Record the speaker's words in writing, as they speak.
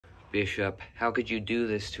Bishop. How could you do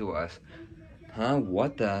this to us? Huh?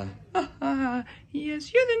 What the?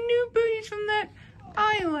 Yes, you're the new birdies from that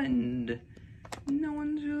island no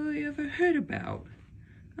one's really ever heard about.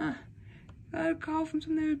 Got a call from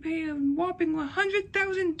someone that would pay a whopping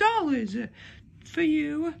 $100,000 for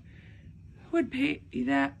you. Who would pay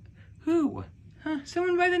that? Who?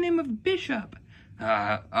 Someone by the name of Bishop.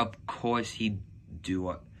 Of course he'd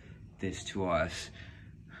do this to us.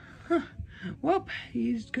 Well,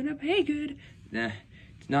 he's gonna pay good.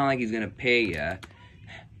 It's not like he's gonna pay ya.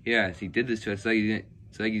 Yes, he did this to us.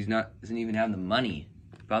 It's like he's doesn't even have the money.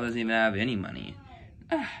 Bob doesn't even have any money.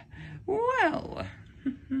 Well,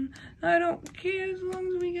 I don't care as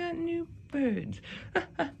long as we got new birds.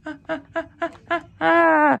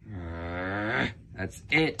 That's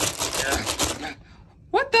it.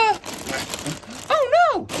 What the?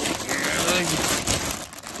 Oh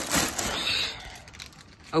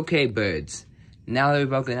no! Okay, birds. Now that we've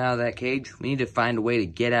broken out of that cage, we need to find a way to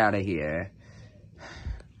get out of here.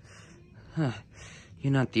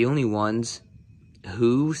 You're not the only ones.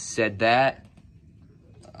 Who said that?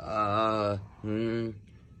 What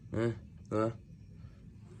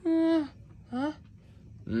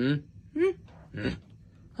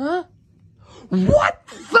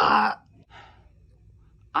the?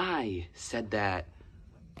 I said that.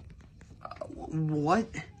 What?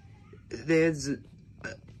 There's...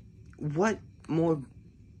 what more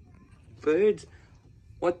birds?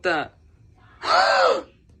 What the?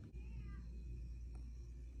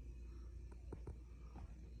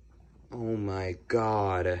 Oh my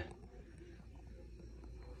god.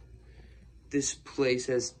 This place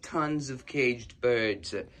has tons of caged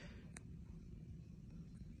birds.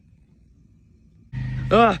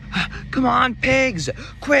 Come on, pigs!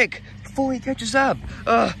 Quick, before he catches up!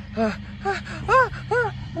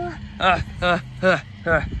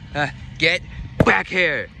 Get back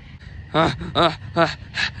here!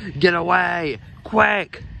 Get away!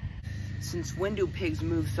 Quick! Since when do pigs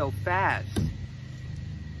move so fast?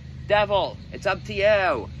 Devil, it's up to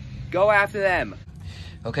you. Go after them.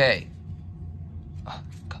 Okay.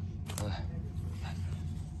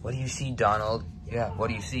 What do you see, Donald? Yeah, what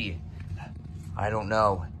do you see? I don't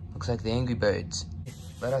know. Looks like the Angry Birds.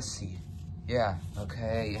 Let us see. Yeah,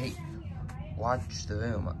 okay. Hey, watch the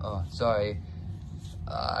room. Oh, sorry.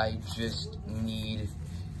 I just need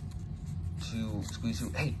to squeeze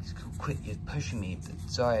through. Hey, quit. You're pushing me.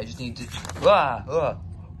 Sorry, I just need to...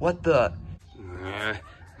 What the...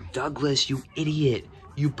 Douglas, you idiot.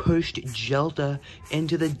 You pushed Jelta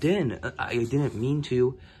into the den. I didn't mean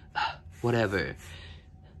to. Whatever.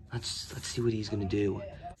 Let's see what he's gonna do.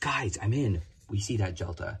 Guys, I'm in. We see that,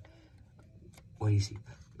 Jelta. What do you see?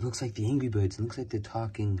 It looks like the Angry Birds. It looks like they're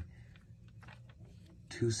talking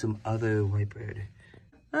to some other white bird.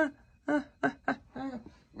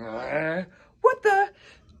 What the?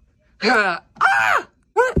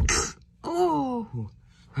 Oh.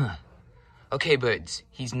 Okay, birds.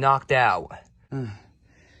 He's knocked out.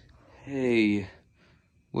 Hey,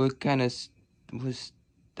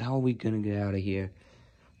 how are we gonna get out of here?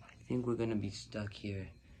 I think we're gonna be stuck here.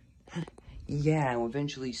 Yeah, and we're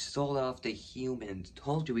eventually sold off to humans.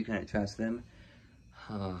 Told you we couldn't trust them.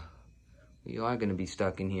 We are gonna be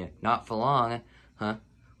stuck in here. Not for long. Huh?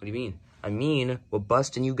 What do you mean? I mean, we're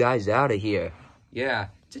busting you guys out of here. Yeah,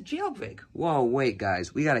 it's a jailbreak. Whoa, wait,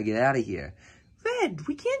 guys. We gotta get out of here. Red,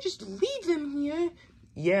 we can't just leave them here.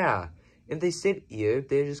 Yeah, if they sit here,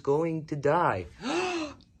 they're just going to die.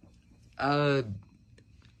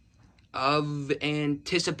 Of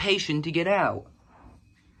anticipation to get out.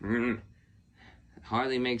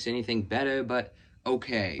 Hardly makes anything better, but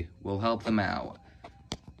okay, we'll help them out.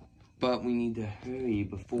 But we need to hurry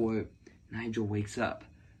before Nigel wakes up.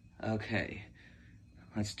 Okay,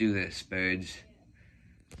 let's do this, birds.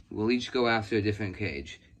 We'll each go after a different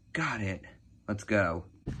cage. Got it. Let's go.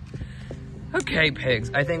 Okay,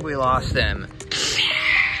 pigs, I think we lost them.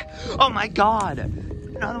 Oh my god!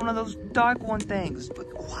 Another one of those dark one things. But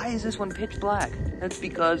why is this one pitch black? That's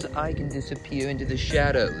because I can disappear into the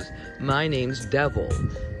shadows. My name's Devil.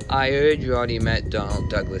 I heard you already met Donald,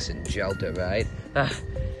 Douglas, and Jelta, right?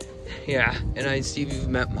 Yeah, and I see you've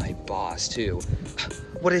met my boss, too.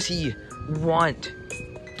 What does he want,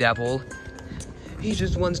 Devil? He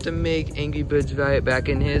just wants to make Angry Birds right back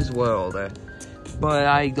in his world. But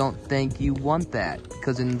I don't think you want that,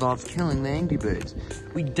 because it involves killing the Angry Birds.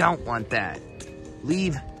 We don't want that.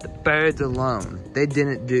 Leave the birds alone. They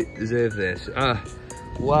didn't deserve this.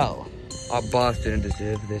 Well, our boss didn't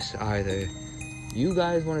deserve this either. You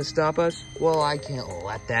guys want to stop us? Well, I can't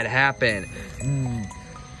let that happen.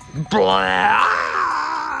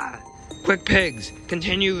 Blah! Quick, pigs,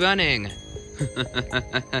 continue running.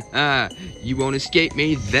 You won't escape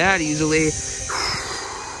me that easily.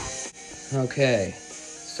 Okay,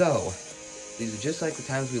 so these are just like the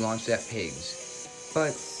times we launched at pigs.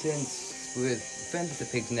 But since we're friends with the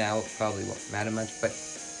pigs now, it probably won't matter much. But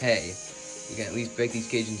hey, we can at least break these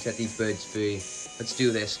cages and set these birds free. Let's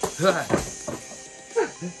do this.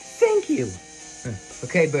 Thank you.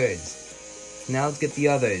 Okay, birds. Now let's get the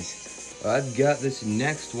others. I've got this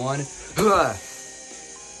next one. Okay.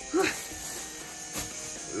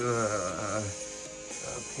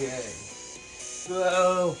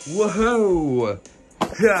 Oh, whoa!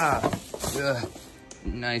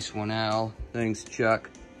 Nice one, Al. Thanks, Chuck.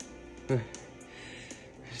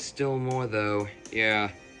 Still more, though.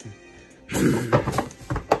 Yeah.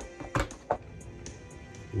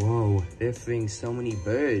 Whoa, they're freeing so many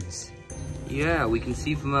birds. Yeah, we can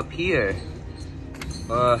see from up here.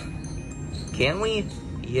 Can we?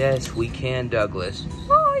 Yes, we can, Douglas.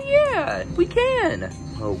 Oh, yeah, we can.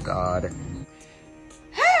 Oh, God.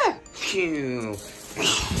 Ah! Phew.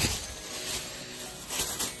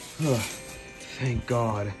 Oh, thank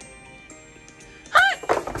God.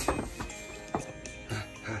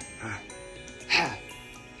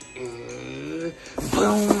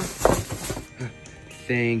 Boom.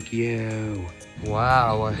 Thank you.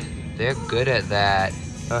 Wow, they're good at that.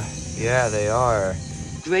 Yeah, they are.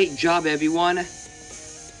 Great job, everyone.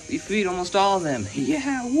 We freed almost all of them.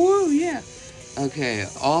 Yeah, woo, yeah. Okay,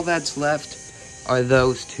 all that's left are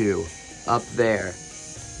those two up there.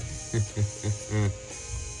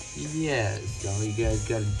 Yes, all you guys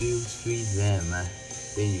gotta do is free them.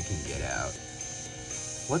 Then you can get out.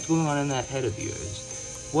 What's going on in that head of yours?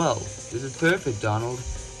 Well, this is perfect, Donald.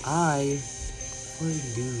 What are you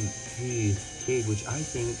doing? Pig, which I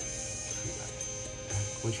think,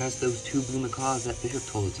 which has those two blue macaws that Bishop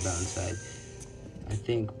told us about inside. I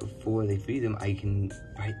think before they free them, I can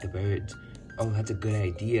fight the birds. Oh, that's a good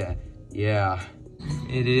idea. Yeah,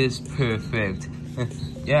 it is perfect.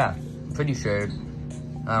 Yeah, pretty sure.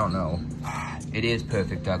 I don't know. It is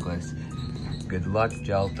perfect, Douglas. Good luck,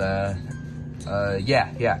 Jelta.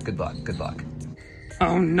 Yeah, good luck.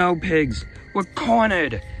 Oh no, pigs! We're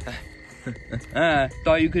cornered!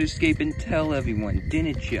 Thought you could escape and tell everyone,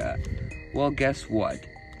 didn't ya? Well, guess what?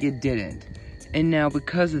 You didn't. And now,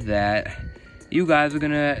 because of that, you guys are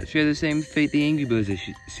gonna share the same fate the Angry Birds are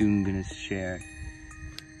soon gonna share.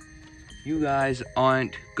 You guys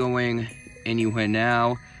aren't going anywhere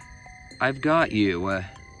now. I've got you.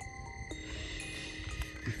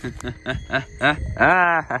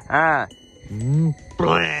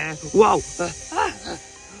 Whoa!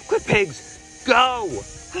 Quick, pigs! Go!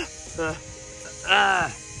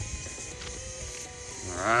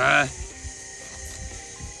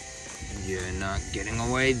 You're not getting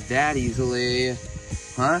away that easily.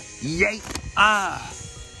 Huh? Yay! Ah!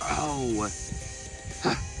 Oh!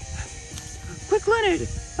 Quick, Leonard!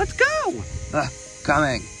 Let's go!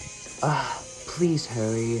 Coming. Please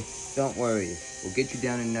hurry. Don't worry. We'll get you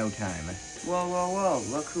down in no time. Whoa.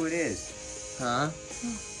 Look who it is. Huh?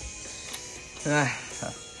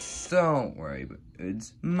 Don't worry,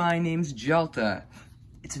 birds. My name's Jelta.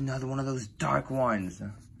 It's another one of those dark ones.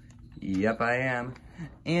 Yep, I am.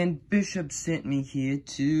 And Bishop sent me here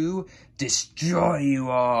to destroy you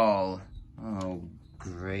all. Oh,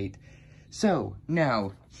 great. So,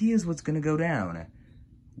 now, here's what's gonna go down.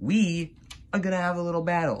 We are gonna have a little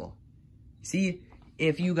battle. See,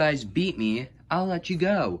 if you guys beat me, I'll let you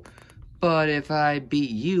go. But if I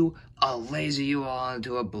beat you, I'll laser you all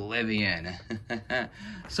into oblivion.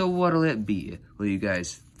 So what'll it be? Will you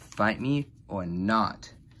guys fight me or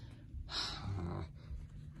not?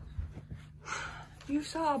 You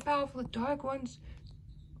saw how powerful the dark ones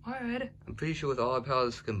are. I'm pretty sure with all our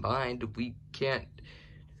powers combined, we can't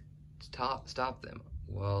stop them.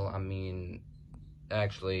 Well, I mean,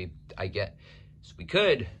 actually, I guess we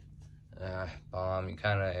could. Bomb, you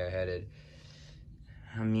kind of airheaded.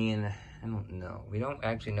 I mean, I don't know. We don't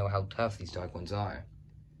actually know how tough these dark ones are.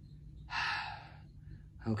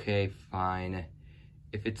 Okay, fine.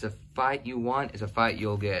 If it's a fight you want, it's a fight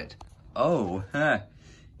you'll get. Oh,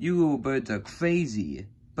 you little birds are crazy,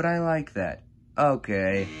 but I like that.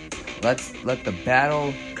 Okay, let's let the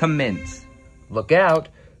battle commence. Look out.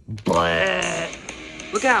 Blah!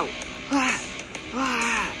 Look out.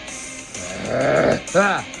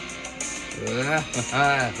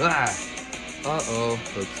 Uh-oh,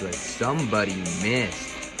 looks like somebody missed.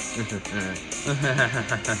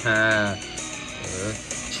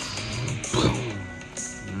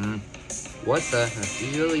 What the? Do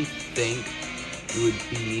you really think it would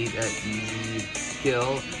be that easy to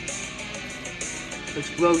kill?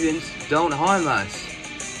 Explosions don't harm us.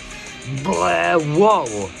 Blah,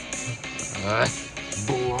 whoa.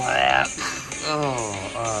 Blap.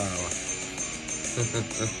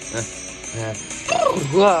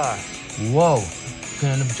 Whoa.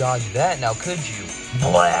 Couldn't have dodged that now, could you?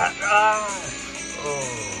 Blap.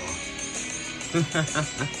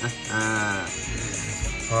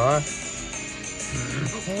 Huh?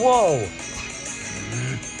 Whoa.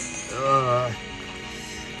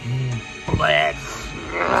 Blap.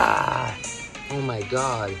 Oh my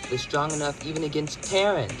god, they're strong enough even against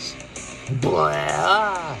Terrence.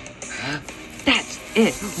 Blah. That's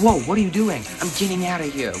it. Whoa, what are you doing? I'm getting out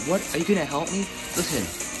of here. What? Are you gonna help me? Listen,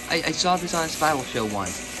 I saw this on a survival show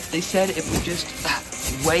once. They said if we just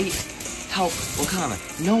wait, help will come.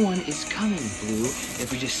 No one is coming, Blue. If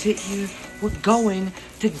we just sit here, we're going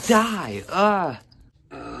to die.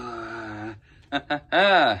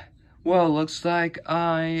 Well, looks like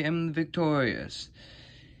I am victorious.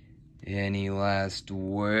 Any last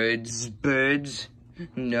words, birds?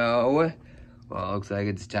 No? Well, looks like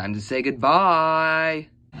it's time to say goodbye.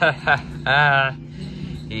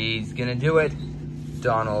 He's gonna do it.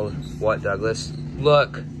 Donald, what, Douglas?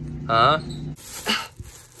 Look, huh?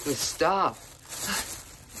 Stop.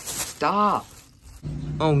 Stop.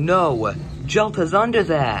 Oh no, Jelta's under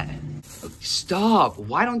that. Stop.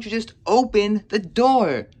 Why don't you just open the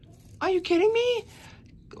door? Are you kidding me?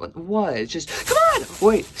 What? It's just, come on!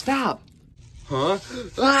 Wait, stop. Huh?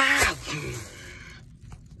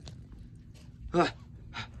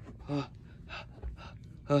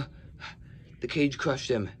 The cage crushed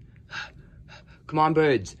him. Come on,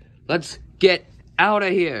 birds. Let's get out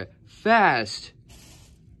of here. Fast.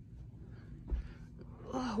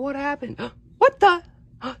 What happened? What the?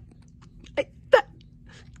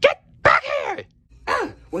 Get back here!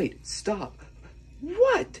 Wait, stop.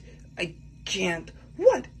 What? I can't.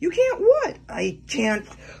 What? You can't what? I can't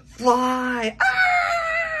fly.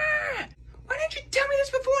 Why didn't you tell me this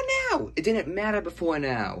before now? It didn't matter before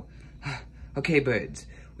now. Okay, birds.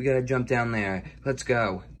 We gotta jump down there. Let's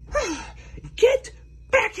go. Get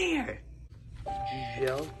back here!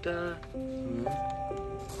 Jelta?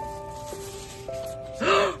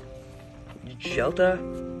 Jelta?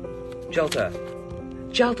 Jelta!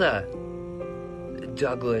 Jelta!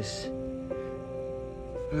 Douglas.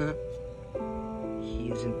 Huh? He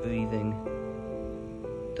isn't breathing.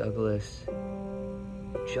 Douglas.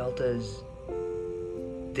 Jelta's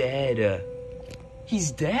dead.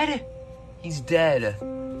 He's dead? He's dead.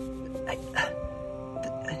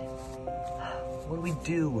 What do we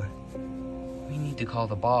do? We need to call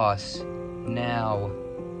the boss. Now.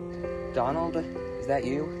 Donald, is that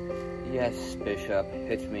you? Yes, Bishop,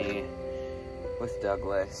 it's me. With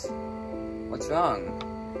Douglas. What's wrong?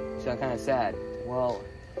 You sound kind of sad. Well,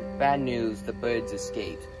 bad news, the birds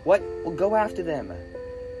escaped. What? We'll go after them.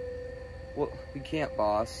 Well, we can't,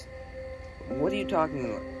 boss. What are you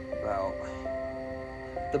talking about?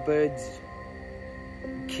 The birds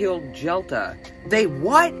killed Jelta. They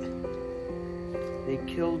what? They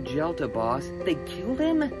killed Jelta, boss. They killed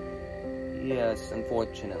him? Yes,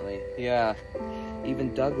 unfortunately. Yeah.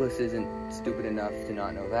 Even Douglas isn't stupid enough to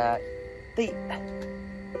not know that.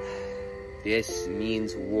 This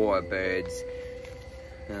means war, birds.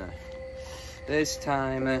 This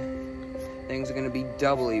time, things are gonna be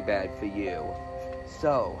doubly bad for you.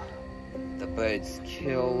 So, the birds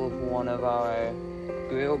kill one of our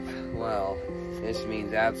group? Well, this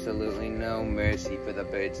means absolutely no mercy for the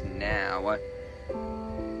birds now.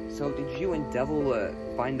 So, did you and Devil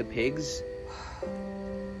find the pigs?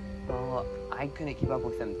 Well, I couldn't keep up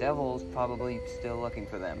with them. Devil's probably still looking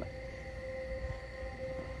for them.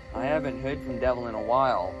 I haven't heard from Devil in a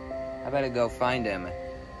while. I better go find him.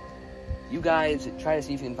 You guys, try to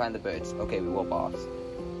see if you can find the birds. Okay, we will, boss.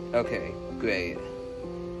 Okay, great.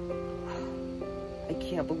 I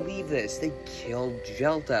can't believe this. They killed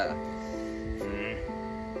Jelta.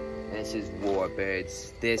 This is war,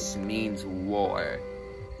 birds. This means war.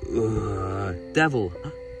 Devil.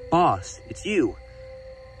 Boss, it's you.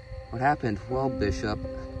 What happened? Well, Bishop,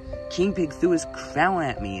 King Pig threw his crown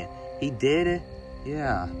at me. He did?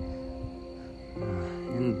 Yeah.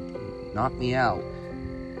 And knocked me out.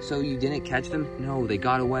 So you didn't catch them? No, they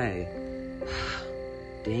got away.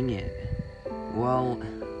 Dang it. Well,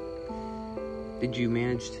 did you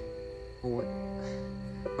manage to... Well,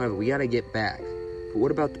 whatever, we gotta get back. But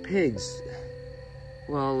what about the pigs?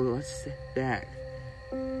 Well, let's sit back.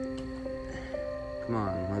 Come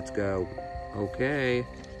on, let's go. Okay.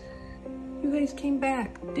 You guys came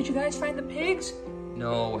back. Did you guys find the pigs?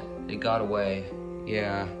 No, they got away.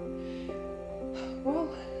 Yeah. Well,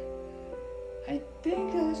 I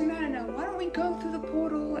think it doesn't matter now. Why don't we go through the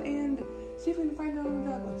portal and see if we can find the little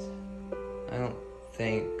Douglas? I don't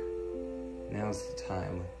think now's the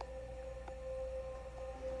time.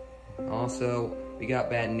 Also, we got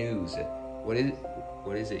bad news. What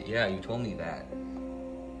is it? Yeah, you told me that.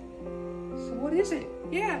 So what is it?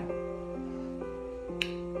 Yeah.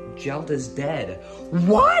 Jelta's dead.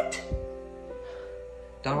 What?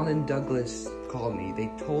 Donald and Douglas called me. They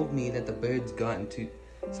told me that the birds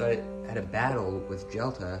had a battle with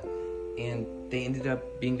Jelta, and they ended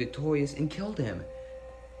up being victorious and killed him.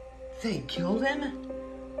 They killed him?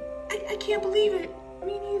 I can't believe it.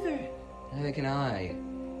 Me neither. Neither can I.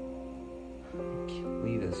 I can't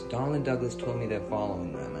believe this. Donald and Douglas told me they're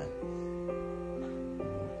following them.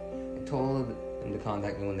 I told them to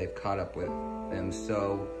contact me when they've caught up with them,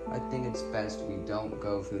 so I think it's best we don't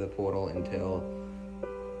go through the portal until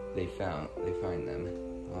they find them.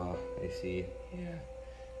 Oh, I see. Yeah,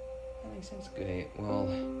 that makes sense. Great. Well,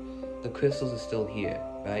 the crystals are still here,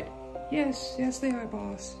 right? Yes, they are,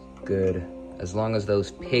 boss. Good. As long as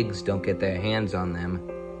those pigs don't get their hands on them.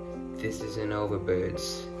 This isn't over,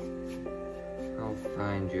 birds. I'll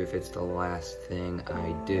find you if it's the last thing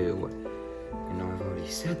I do. I know I've already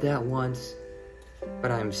said that once,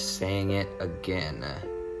 but I'm saying it again.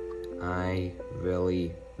 I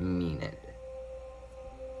really mean it.